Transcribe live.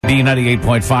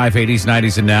B98.5, 80s,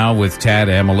 90s, and now with Tad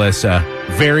and Melissa.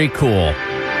 Very cool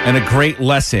and a great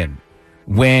lesson.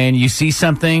 When you see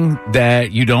something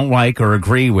that you don't like or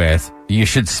agree with, you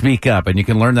should speak up. And you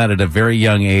can learn that at a very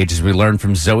young age, as we learned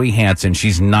from Zoe Hansen.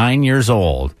 She's 9 years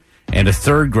old and a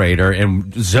third grader.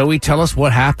 And Zoe, tell us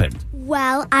what happened.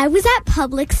 Well, I was at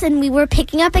Publix and we were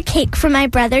picking up a cake for my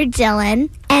brother Dylan.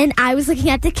 And I was looking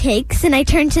at the cakes and I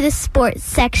turned to the sports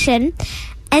section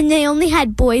and they only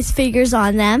had boys' figures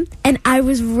on them. And I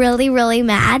was really, really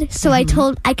mad. So I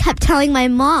kept telling my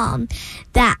mom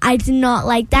that I did not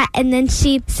like that. And then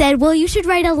she said, well, you should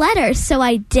write a letter. So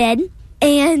I did.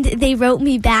 And they wrote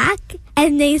me back.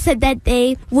 And they said that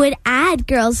they would add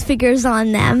girls' figures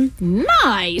on them.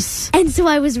 Nice. And so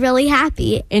I was really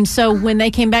happy. And so when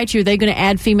they came back to you, are they going to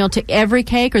add female to every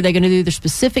cake? Or are they going to do their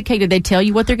specific cake? Did they tell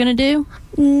you what they're going to do?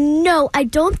 No, I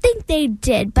don't think they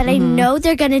did. But I know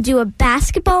they're going to do a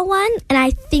basketball one and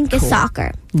I think a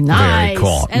soccer. Nice. Very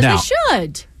cool. As Now, they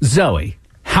should. Zoe,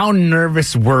 how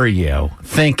nervous were you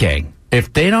thinking,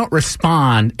 if they don't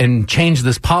respond and change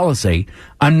this policy,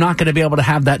 I'm not going to be able to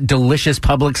have that delicious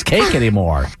Publix cake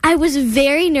anymore? I was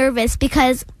very nervous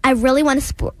because I really want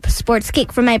a sports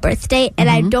cake for my birthday, and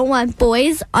I don't want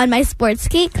boys on my sports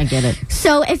cake. I get it.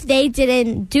 So if they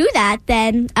didn't do that,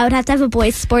 then I would have to have a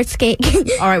boys' sports cake.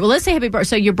 All right, well, let's say happy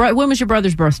birthday. So when was your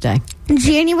brother's birthday?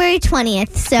 January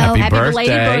 20th. So Happy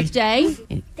belated birthday.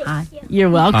 Thank you. You're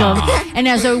welcome. And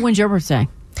now, Zoe, when's your birthday?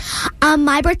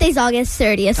 My birthay's August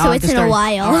 30th, so it's in a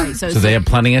while. All right, So they have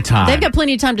plenty of time. They've got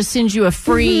plenty of time to send you a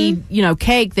free,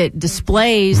 cake that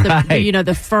displays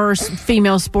the first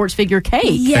female sports figure cake.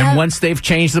 Yeah. And once they've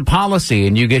changed the policy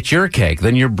and you get your cake,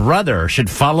 then your brother should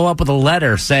follow up with a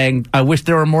letter saying, I wish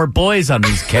there were more boys on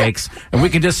these cakes, and we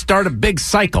can just start a big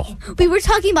cycle. We were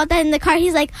talking about that in the car.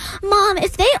 He's like, Mom,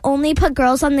 if they only put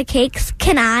girls on the cakes,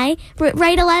 can I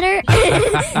write a letter?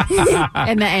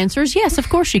 And the answer is yes, of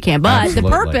course you can. But Absolutely. the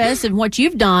purpose of what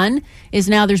you've done is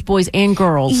now there's boys and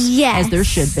girls. Yes. As there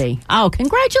should be. Oh,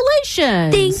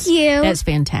 congratulations. Thank you. That's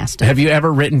fantastic. Have you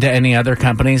ever written to any other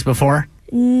companies before?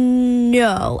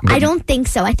 No, I don't think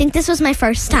so. I think this was my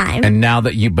first time. And now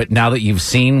that you've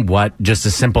seen what just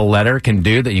a simple letter can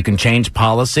do, that you can change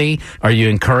policy, are you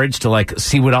encouraged to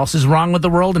see what else is wrong with the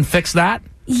world and fix that?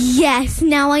 Yes,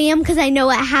 now I am, because I know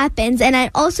what happens. And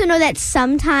I also know that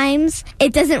sometimes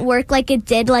it doesn't work like it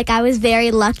did. Like, I was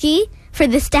very lucky for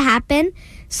this to happen.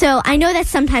 So I know that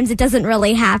sometimes it doesn't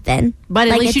really happen. But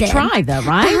at like least it you did. tried, though,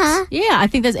 right? Uh-huh. Yeah, I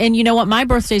think that's... And you know what? My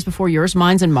birthday's before yours.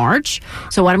 Mine's in March.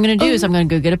 So what I'm going to do is I'm going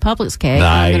to go get a Publix cake.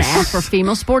 Nice. I'm going to ask for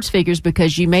female sports figures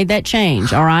because you made that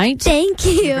change, all right? Thank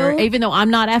you. Even though I'm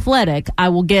not athletic, I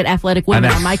will get athletic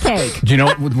women on my cake. Do you know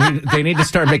what? They need to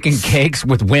start making cakes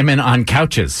with women on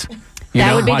couches.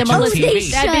 That would be the watching Melissa.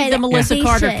 TV. That'd be the Melissa They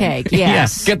Carter should. cake. Yes,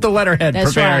 Yes, get the letterhead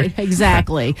that's prepared. right.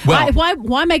 Exactly. Well-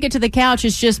 why make it to the couch?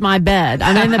 It's just my bed.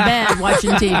 I'm in the bed watching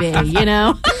TV. You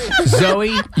know.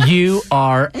 Zoe, you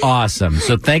are awesome.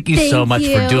 So thank you so Thank much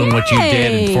you. for doing what you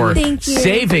did and for Thank you.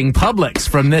 saving Publix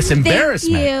from this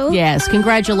embarrassment. Thank you. Yes.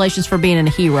 Congratulations for being a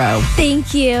hero.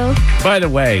 Thank you. By the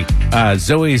way,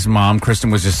 Zoe's mom, Kristen,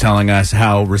 was just telling us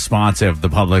how responsive the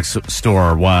Publix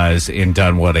store was in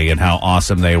Dunwoody and how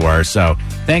awesome they were. So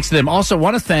thanks to them. Also,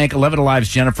 want to thank 11 Alive's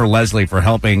Jennifer Leslie for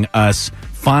helping us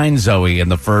find Zoe in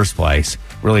the first place.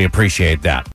 Really appreciate that.